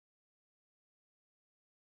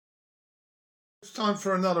It's time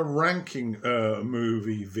for another ranking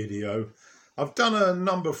movie video. I've done a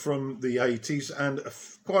number from the 80s and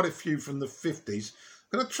quite a few from the 50s.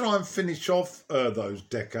 I'm going to try and finish off those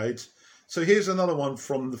decades. So here's another one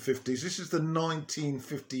from the 50s. This is the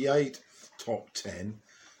 1958 top 10.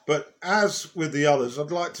 But as with the others, I'd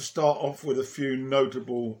like to start off with a few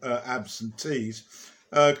notable absentees.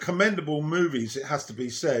 Commendable movies, it has to be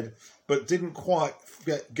said, but didn't quite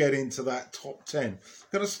get into that top 10. I'm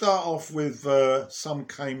going to start off with Some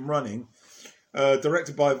Came Running,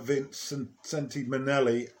 directed by Vincente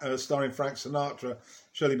Minnelli, starring Frank Sinatra,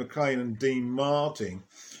 Shirley MacLaine and Dean Martin.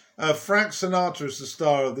 Frank Sinatra is the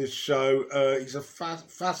star of this show. He's a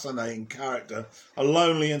fascinating character, a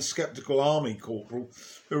lonely and sceptical army corporal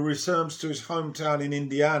who returns to his hometown in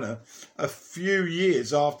Indiana a few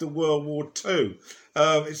years after World War II.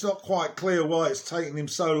 It's not quite clear why it's taken him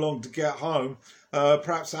so long to get home.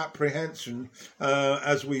 Perhaps apprehension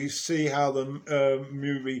as we see how the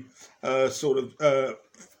movie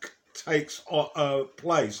takes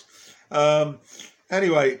place.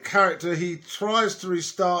 Anyway, character, he tries to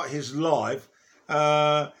restart his life,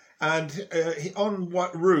 and on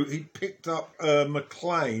what route he picked up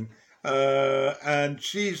MacLaine, and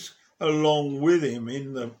she's along with him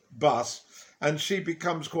in the bus, and she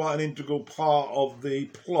becomes quite an integral part of the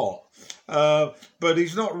plot. But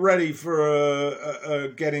he's not ready for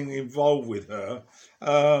getting involved with her.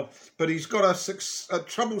 But he's got a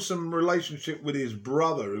troublesome relationship with his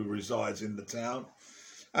brother who resides in the town,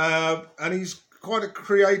 and he's quite a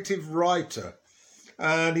creative writer,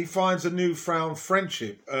 and he finds a newfound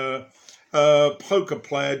friendship, poker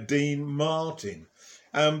player Dean Martin.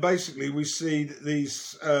 And basically we see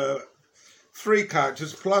these three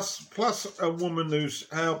characters plus a woman who's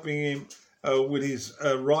helping him with his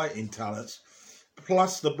writing talents,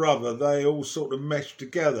 plus the brother. They all sort of mesh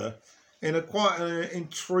together in a quite an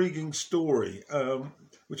intriguing story,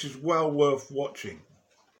 which is well worth watching.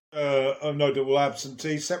 A notable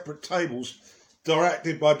absentee, Separate Tables,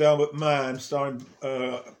 directed by Delbert Mann, starring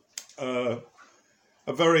a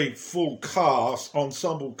very full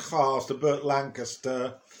ensemble cast of Burt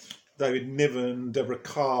Lancaster, David Niven, Deborah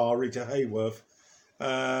Carr, Rita Hayworth,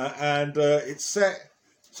 and it's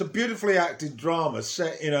a beautifully acted drama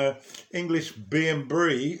set in a English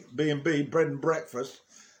B&B, bread and breakfast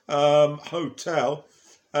hotel,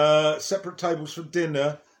 separate tables for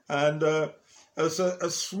dinner, and as a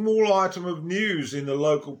small item of news in the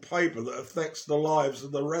local paper that affects the lives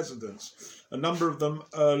of the residents. A number of them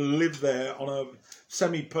live there on a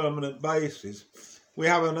semi-permanent basis. We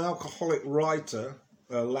have an alcoholic writer,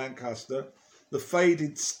 Lancaster, the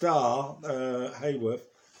faded star, Hayworth,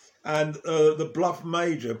 and the bluff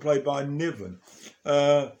major, played by Niven,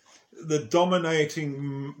 the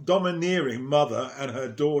domineering mother and her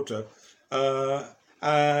daughter,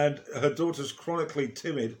 and her daughter's chronically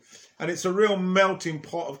timid, and it's a real melting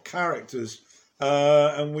pot of characters,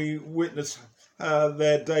 and we witness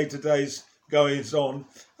their day-to-day goings on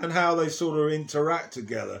and how they sort of interact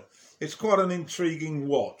together. It's quite an intriguing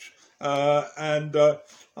watch, and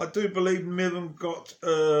I do believe Niven got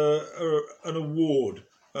an award,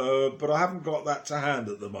 but I haven't got that to hand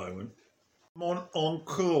at the moment. On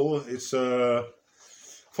Cool, it's a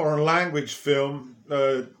foreign language film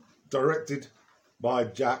directed by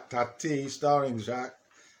Jacques Tati, starring Jacques,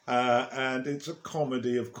 and it's a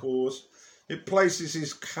comedy, of course. It places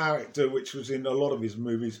his character, which was in a lot of his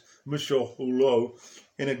movies, Monsieur Hulot,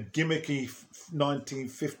 in a gimmicky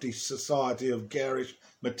 1950s society of garish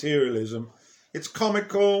materialism. It's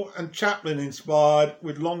comical and Chaplin-inspired,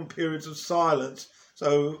 with long periods of silence,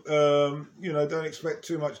 so, don't expect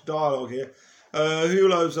too much dialogue here.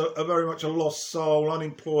 Hulot's a very much a lost soul,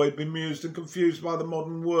 unemployed, bemused and confused by the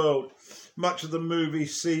modern world. Much of the movie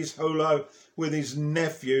sees Hulot with his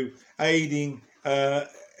nephew aiding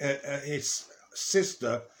his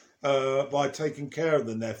sister by taking care of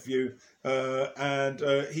the nephew, and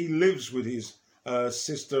he lives with his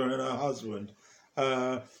sister and her husband.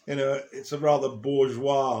 It's a rather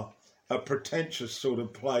bourgeois, pretentious sort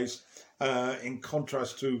of place, in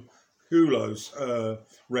contrast to Hulot's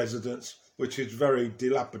residence, which is very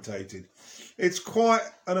dilapidated. It's quite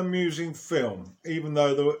an amusing film, even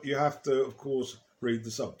though you have to, of course, read the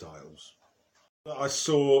subtitles. I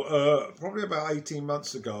saw probably about 18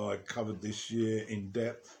 months ago. I covered this year in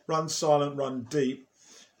depth. Run Silent, Run Deep.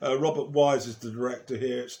 Robert Wise is the director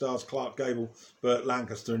here. It stars Clark Gable, Burt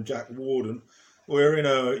Lancaster and Jack Warden. We're in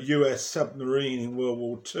a US submarine in World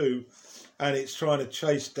War II, and it's trying to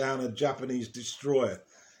chase down a Japanese destroyer.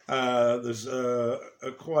 There's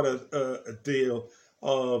quite a deal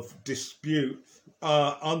of dispute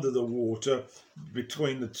under the water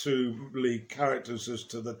between the two lead characters as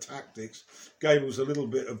to the tactics. Gable's a little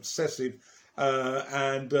bit obsessive,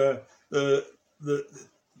 and the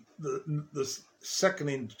second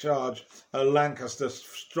in charge, Lancaster,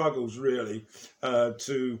 struggles really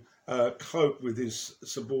to cope with his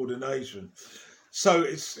subordination. So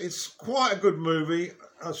it's quite a good movie.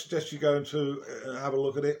 I suggest you go and have a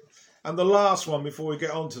look at it. And the last one before we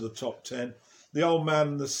get on to the top 10, The Old Man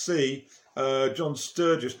and the Sea, John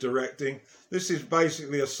Sturges directing. This is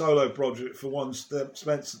basically a solo project for one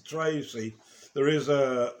Spencer Tracy. There is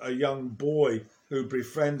a young boy who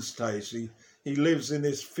befriends Tracy. He lives in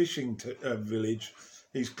this fishing village.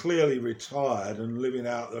 He's clearly retired and living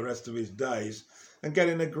out the rest of his days and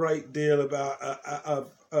getting a great deal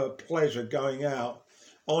of pleasure going out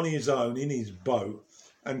on his own in his boat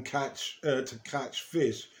and catch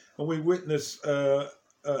fish. And we witness an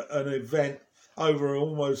event over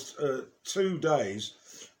almost 2 days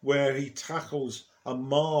where he tackles a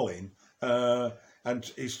marlin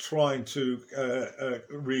and is trying to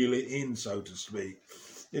reel it in, so to speak.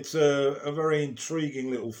 It's a very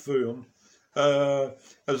intriguing little film,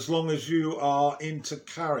 as long as you are into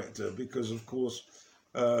character, because of course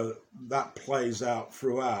that plays out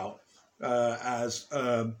throughout as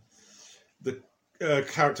the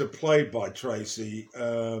character played by Tracy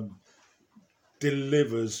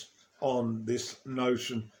delivers on this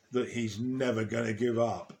notion that he's never going to give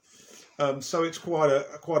up. So it's quite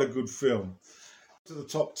a good film. To the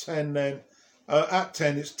top 10 then. At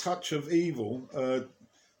 10 it's Touch of Evil,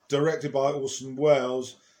 directed by Orson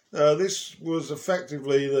Welles. This was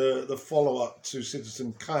effectively the follow-up to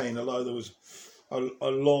Citizen Kane, although there was a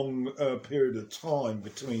long period of time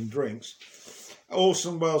between drinks.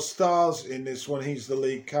 Orson Welles stars in this one. He's the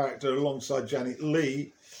lead character alongside Janet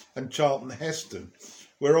Leigh and Charlton Heston.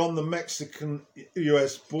 We're on the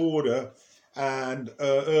Mexican-US border, and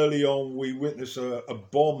early on we witness a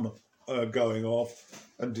bomb going off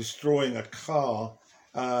and destroying a car,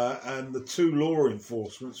 and the two law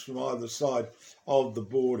enforcements from either side of the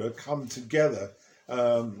border come together.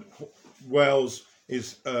 Welles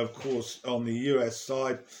is, of course, on the US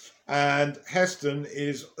side, and Heston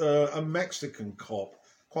is a Mexican cop.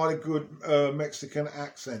 Quite a good Mexican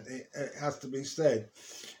accent, it has to be said.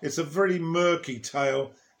 It's a very murky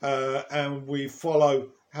tale, and we follow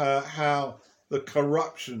how the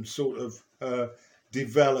corruption sort of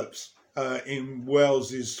develops in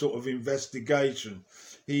Wells's sort of investigation.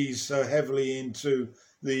 He's heavily into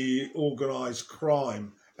the organised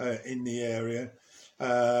crime in the area,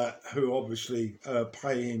 who obviously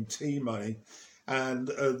pay him tea money. And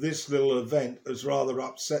this little event has rather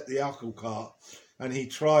upset the apple cart, and he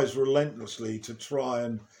tries relentlessly to try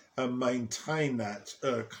and maintain that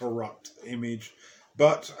corrupt image.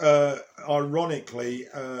 But ironically,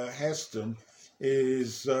 Heston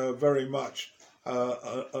is very much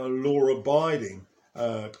a law-abiding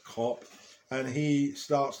cop, and he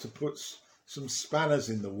starts to put some spanners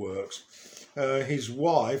in the works. His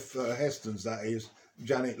wife, Heston's that is,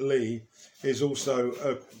 Janet Leigh, is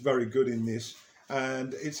also very good in this,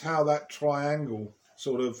 and it's how that triangle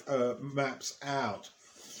sort of maps out.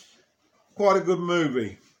 Quite a good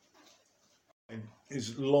movie.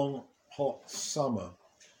 Is Long Hot Summer.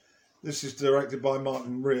 This is directed by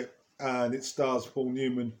Martin Ritt, and it stars Paul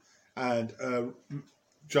Newman and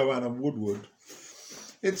Joanna Woodward.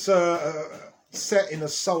 It's set in a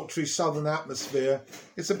sultry southern atmosphere.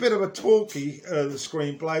 It's a bit of a talky, the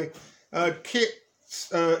screenplay.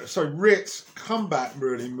 Ritt's comeback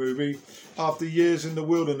really movie after years in the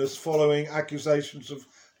wilderness following accusations of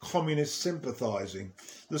communist sympathising.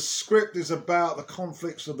 The script is about the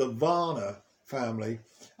conflicts of the Varner family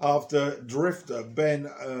after drifter Ben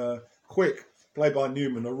Quick, played by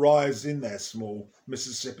Newman, arrives in their small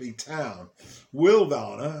Mississippi town. Will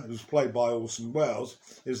Varner, who's played by Orson Welles,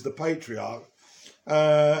 is the patriarch,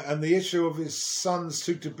 and the issue of his son's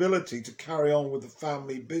suitability to carry on with the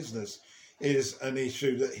family business is an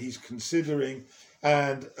issue that he's considering.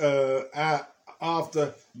 And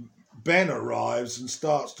after Ben arrives and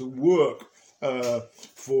starts to work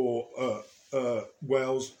for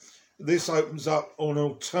Welles, this opens up on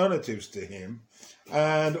alternatives to him.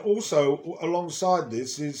 And also alongside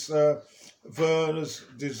this is Werner's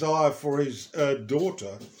desire for his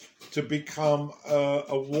daughter to become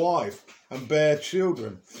a wife and bear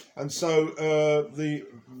children. And so the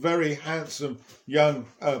very handsome young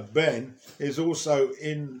Ben is also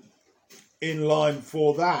in line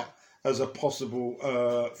for that as a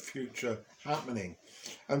possible future happening.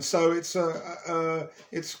 And so it's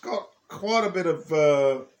got quite a bit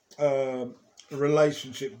of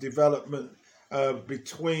relationship development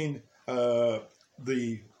between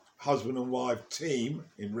the husband and wife team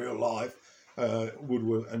in real life,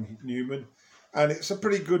 Woodward and Newman. And it's a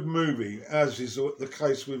pretty good movie, as is the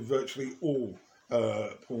case with virtually all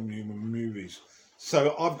Paul Newman movies.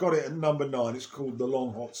 So I've got it at number 9. It's called The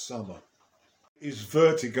Long Hot Summer. It's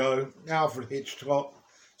Vertigo, Alfred Hitchcock,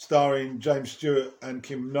 starring James Stewart and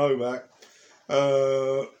Kim Novak.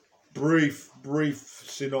 Brief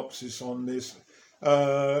synopsis on this.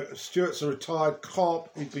 Stewart's a retired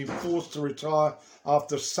cop. He's been forced to retire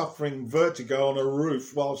after suffering vertigo on a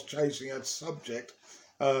roof whilst chasing a subject,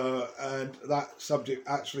 and that subject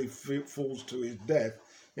actually falls to his death.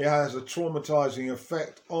 It has a traumatizing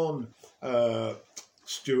effect on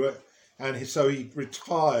Stewart, and so he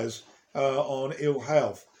retires on ill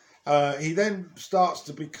health. He then starts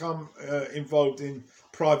to become involved in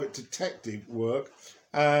private detective work,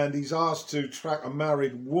 and he's asked to track a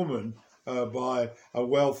married woman by a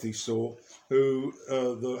wealthy sort who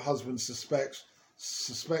the husband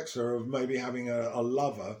suspects her of maybe having a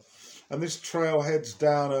lover. And this trail heads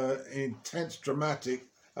down an intense, dramatic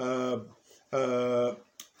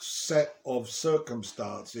set of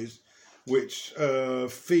circumstances which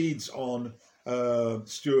feeds on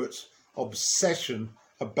Stewart's obsession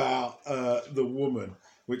about the woman,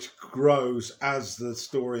 which grows as the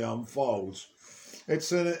story unfolds.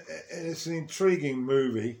 It's an intriguing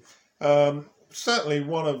movie, certainly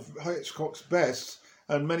one of Hitchcock's best,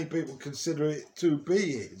 and many people consider it to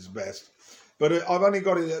be his best. But I've only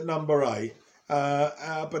got it at number 8,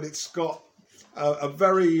 but it's got a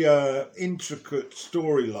very intricate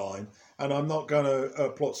storyline, and I'm not going to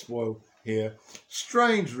plot spoil here.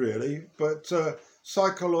 Strange, really, but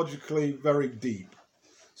psychologically very deep.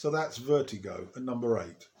 So that's Vertigo at number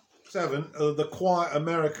 8. 7, The Quiet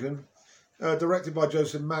American, directed by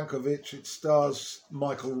Joseph Mankiewicz. It stars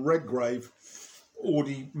Michael Redgrave,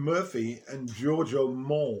 Audie Murphy, and Giorgio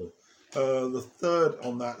Moroe. The third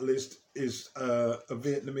on that list is a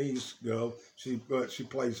Vietnamese girl. She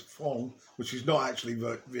plays Phong, which is not actually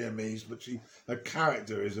Vietnamese, but her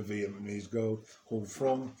character is a Vietnamese girl called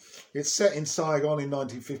Phong. It's set in Saigon in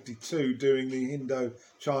 1952 during the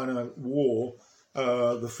Indo-China War.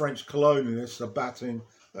 The French colonialists are battling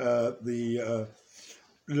the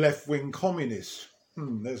left-wing communists.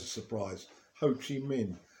 There's a surprise. Ho Chi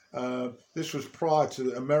Minh. This was prior to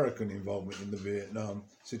the American involvement in the Vietnam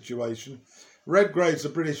situation. Redgrave's a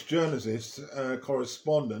British journalist,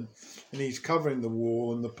 correspondent, and he's covering the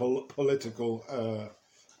war and the political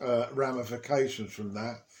ramifications from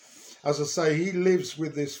that. As I say, he lives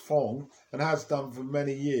with this Phong and has done for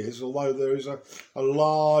many years, although there is a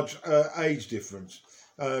large age difference.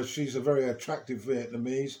 She's a very attractive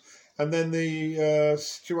Vietnamese. And then the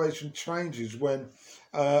situation changes when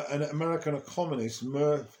an American communist,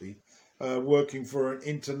 Murphy, working for an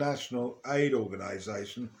international aid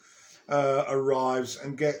organisation, arrives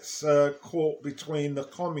and gets caught between the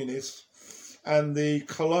communists and the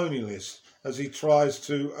colonialists as he tries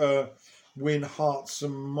to win hearts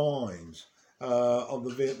and minds of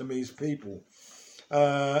the Vietnamese people.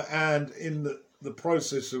 And in the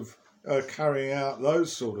process of carrying out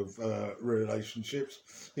those sort of relationships,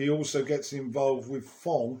 he also gets involved with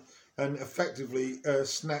Phong and effectively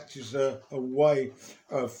snatches her away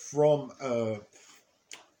from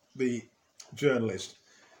the journalist.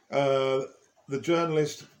 The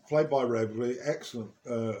journalist, played by Redgrave, excellent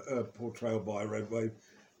portrayal by Redgrave,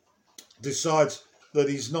 decides that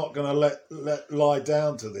he's not going to let lie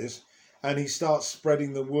down to this, and he starts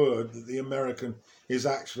spreading the word that the American is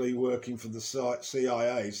actually working for the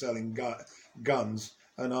CIA, selling guns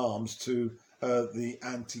and arms to the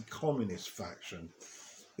anti-communist faction.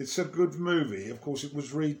 It's a good movie. Of course, it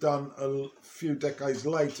was redone a few decades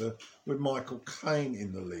later with Michael Caine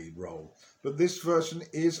in the lead role. But this version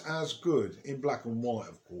is as good, in black and white,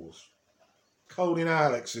 of course. Cold in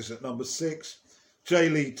Alex is at number 6. J.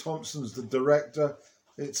 Lee Thompson's the director.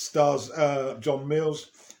 It stars John Mills,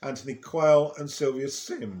 Anthony Quayle and Sylvia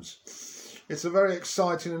Sims. It's a very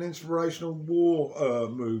exciting and inspirational war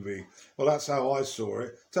movie. Well, that's how I saw it.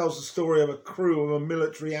 It tells the story of a crew of a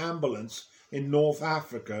military ambulance in North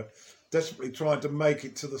Africa, desperately trying to make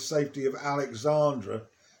it to the safety of Alexandria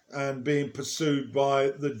and being pursued by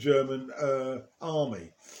the German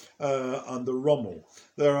army under Rommel.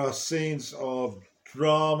 There are scenes of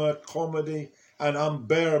drama, comedy and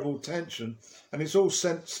unbearable tension, and it's all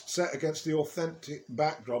set against the authentic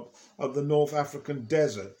backdrop of the North African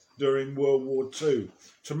desert during World War II.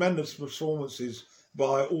 Tremendous performances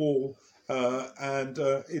by all, and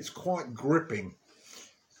it's quite gripping.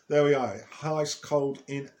 There we are, Ice Cold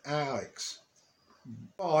in Alex.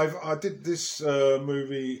 I did this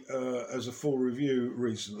movie as a full review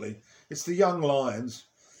recently. It's The Young Lions,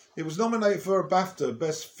 It was nominated for a BAFTA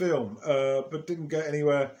Best Film, but didn't get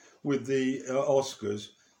anywhere with the Oscars.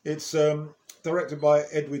 It's directed by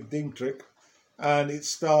Edwin Dietrich, and it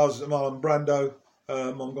stars Marlon Brando,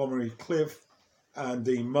 Montgomery Clift, and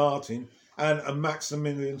Dean Martin, and a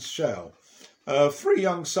Maximilian Schell. 3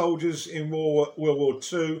 young soldiers in World War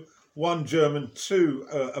II, 1 German, 2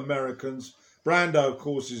 Americans. Brando, of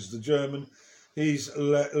course, is the German. He's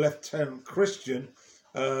Lieutenant Christian.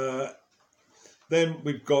 Then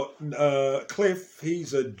we've got Cliff.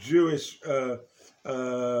 He's a Jewish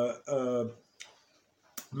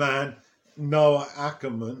man, Noah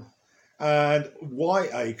Ackerman. And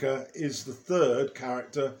Whiteacre is the 3rd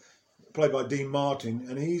character, played by Dean Martin,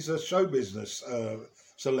 and he's a show business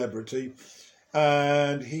celebrity.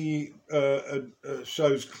 And he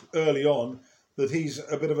shows early on that he's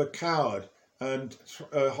a bit of a coward and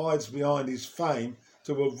hides behind his fame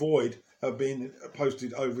to avoid being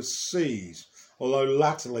posted overseas. Although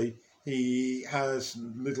latterly he has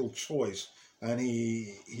little choice, and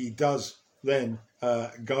he does then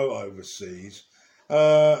go overseas.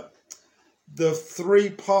 The 3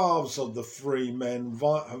 paths of the 3 men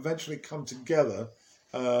eventually come together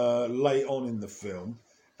late on in the film,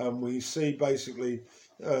 and we see basically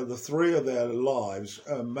the 3 of their lives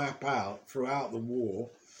map out throughout the war,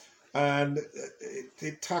 and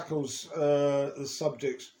it tackles the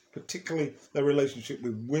subjects, particularly their relationship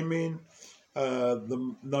with women,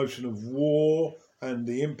 the notion of war and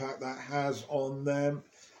the impact that has on them,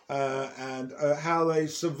 and how they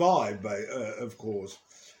survive, of course,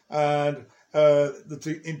 and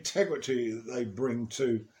the integrity that they bring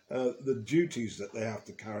to the duties that they have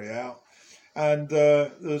to carry out. And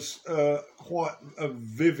there's quite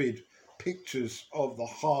vivid pictures of the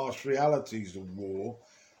harsh realities of war.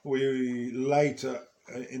 We later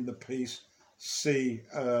in the piece see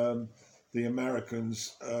the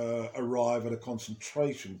Americans arrive at a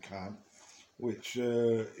concentration camp, which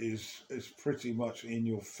is pretty much in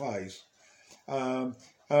your face.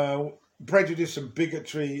 Prejudice and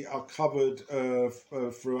bigotry are covered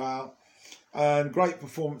throughout, and great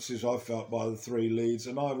performances I felt by the 3 leads,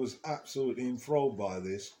 and I was absolutely enthralled by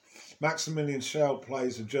this. Maximilian Schell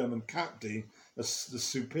plays a German captain, the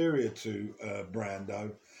superior to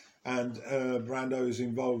Brando, and Brando is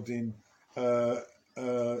involved in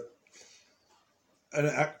an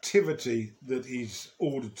activity that he's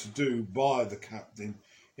ordered to do by the captain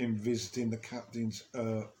in visiting the captain's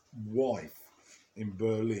wife in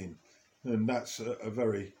Berlin. And that's a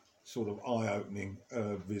very sort of eye-opening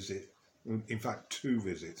visit. In fact, 2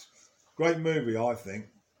 visits. Great movie, I think.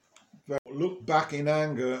 Look Back in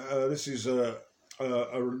Anger. This is a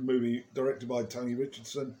movie directed by Tony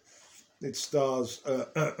Richardson. It stars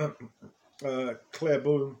Claire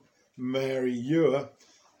Bloom, Mary Ewer,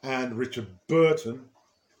 and Richard Burton.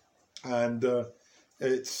 And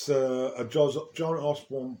it's a John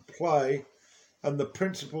Osborne play, and the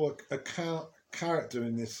principal character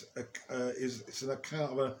in this is an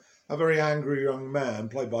account of a very angry young man,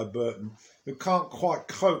 played by Burton, who can't quite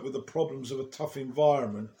cope with the problems of a tough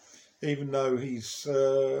environment, even though he's,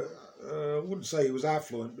 I wouldn't say he was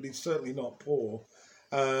affluent, but he's certainly not poor.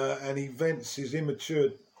 And he vents his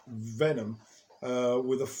immature venom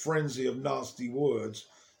with a frenzy of nasty words,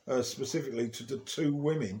 specifically to the 2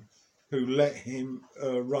 women who let him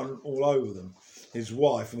run all over them, his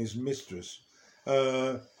wife and his mistress.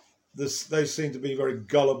 They seem to be very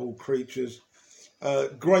gullible creatures.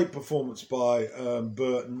 Great performance by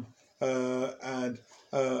Burton, and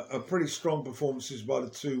a pretty strong performances by the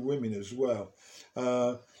 2 women as well.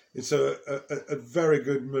 It's a very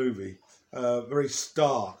good movie, very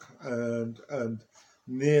stark and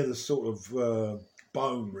near the sort of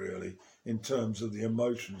bone, really, in terms of the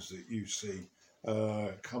emotions that you see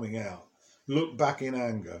coming out. Look Back in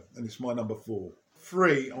Anger, and it's my number 4.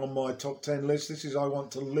 3 on my top 10 list. This is I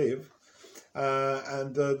Want to Live,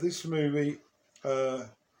 and this movie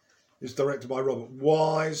is directed by Robert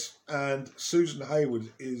Wise, and Susan Hayward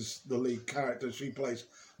is the lead character. She plays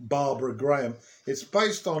Barbara Graham. It's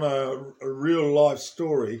based on a real life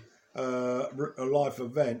story, a life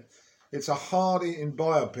event. It's a hard-hitting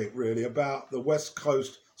biopic, really, about the West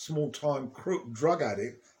Coast small-time drug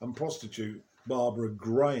addict and prostitute Barbara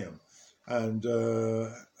Graham, and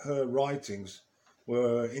her writings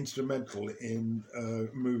were instrumental in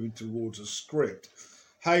moving towards a script.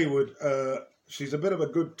 Hayward, she's a bit of a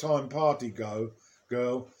good time party girl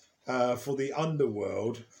for the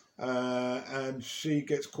underworld, and she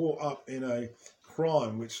gets caught up in a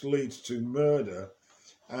crime which leads to murder,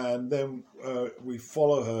 and then we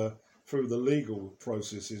follow her through the legal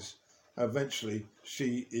processes. Eventually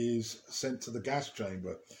she is sent to the gas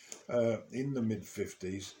chamber in the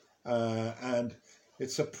mid-50s, and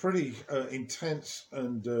It's a pretty intense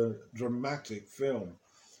and dramatic film.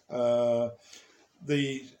 The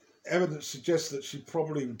evidence suggests that she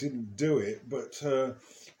probably didn't do it, but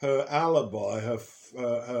her alibi,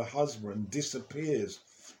 her husband, disappears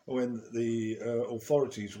when the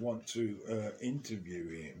authorities want to interview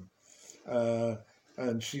him.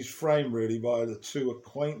 And she's framed really by the two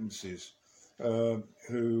acquaintances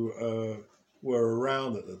who were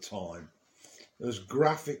around at the time. There's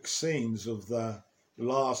graphic scenes of the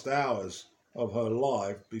last hours of her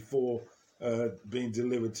life before being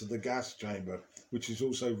delivered to the gas chamber, which is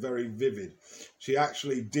also very vivid. She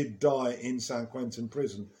actually did die in San Quentin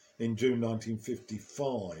prison in June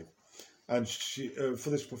 1955. And she, for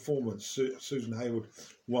this performance, Susan Hayward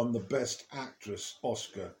won the Best Actress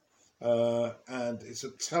Oscar. And it's a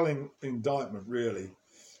telling indictment, really,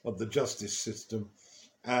 of the justice system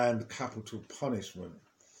and capital punishment.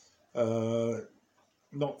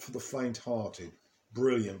 Not for the faint-hearted.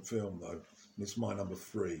 Brilliant film, though. It's my number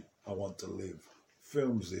 3, I Want to Live.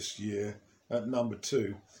 Films this year, at number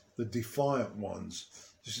 2, The Defiant Ones.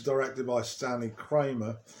 This is directed by Stanley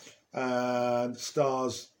Kramer and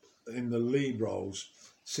stars in the lead roles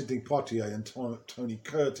Sidney Poitier and Tony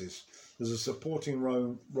Curtis. There's a supporting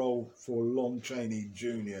role for Lon Chaney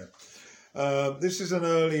Jr. This is an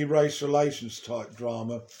early race relations type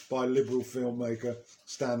drama by liberal filmmaker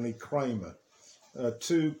Stanley Kramer.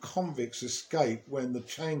 Two convicts escape when the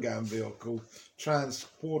chain gang vehicle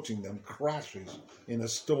transporting them crashes in a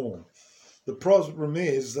storm. The problem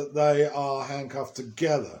is that they are handcuffed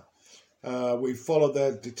together. We follow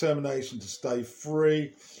their determination to stay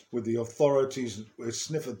free with the authorities with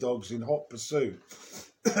sniffer dogs in hot pursuit.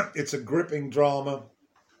 It's a gripping drama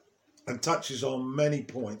and touches on many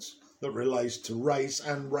points that relates to race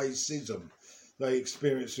and racism. They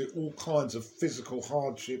experience all kinds of physical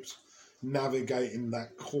hardships navigating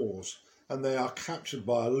that course, and they are captured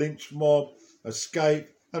by a lynch mob, escape,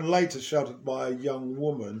 and later sheltered by a young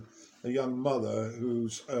woman, a young mother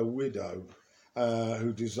who's a widow,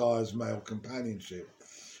 who desires male companionship.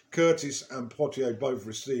 Curtis and Poitier both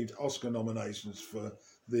received Oscar nominations for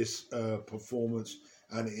this performance,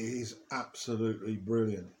 and it is absolutely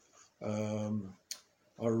brilliant.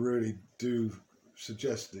 I really do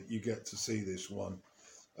suggest that you get to see this one.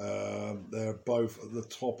 They're both at the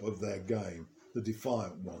top of their game, The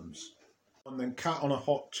Defiant Ones. And then Cat on a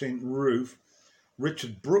Hot Tin Roof.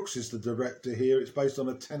 Richard Brooks is the director here. It's based on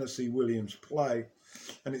a Tennessee Williams play,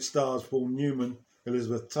 and it stars Paul Newman,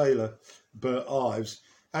 Elizabeth Taylor, Bert Ives,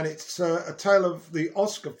 and it's a tale of the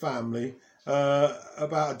Oscar family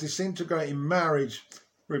about a disintegrating marriage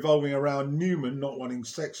revolving around Newman not wanting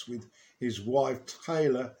sex with his wife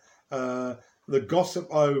Taylor, the gossip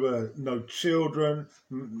over no children,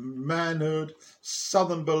 manhood,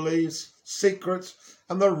 southern beliefs, secrets,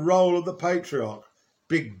 and the role of the patriarch,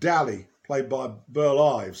 Big Daddy, played by Burl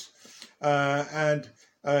Ives. And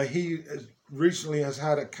he recently has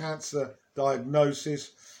had a cancer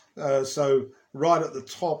diagnosis, so right at the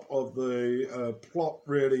top of the plot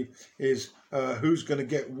really is who's going to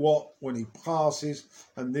get what when he passes,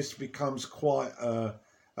 and this becomes quite a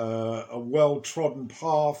well-trodden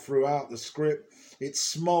path throughout the script. It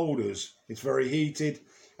smoulders, it's very heated,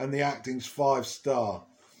 and the acting's 5-star.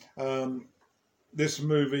 This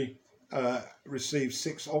movie received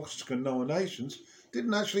 6 Oscar nominations,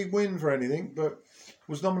 didn't actually win for anything, but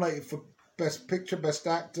was nominated for Best Picture, Best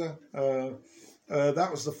Actor.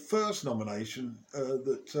 That was the first nomination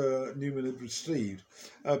that Newman had received.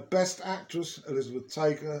 Best Actress, Elizabeth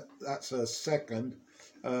Taylor, that's her second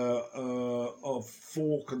of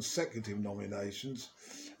 4 consecutive nominations.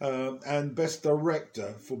 And Best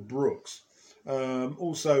Director for Brooks.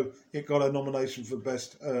 Also, it got a nomination for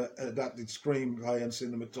Best Adapted Screenplay and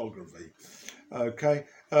Cinematography. Okay,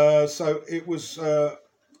 so it was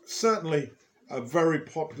certainly a very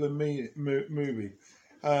popular movie.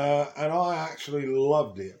 And I actually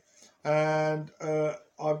loved it. And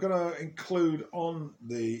I'm going to include on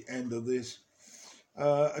the end of this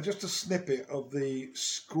just a snippet of the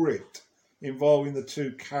script involving the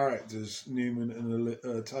two characters, Newman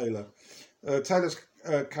and Taylor. Taylor's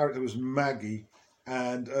character was Maggie,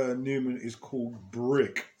 and Newman is called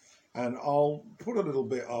Brick. And I'll put a little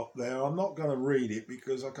bit up there. I'm not going to read it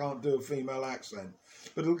because I can't do a female accent,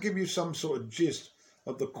 but it'll give you some sort of gist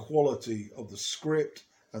of the quality of the script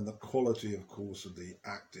and the quality, of course, of the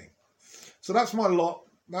acting. So that's my lot.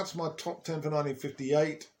 That's my top 10 for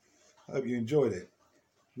 1958. I hope you enjoyed it.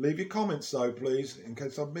 Leave your comments, though, please, in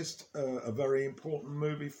case I've missed a very important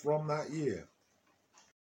movie from that year.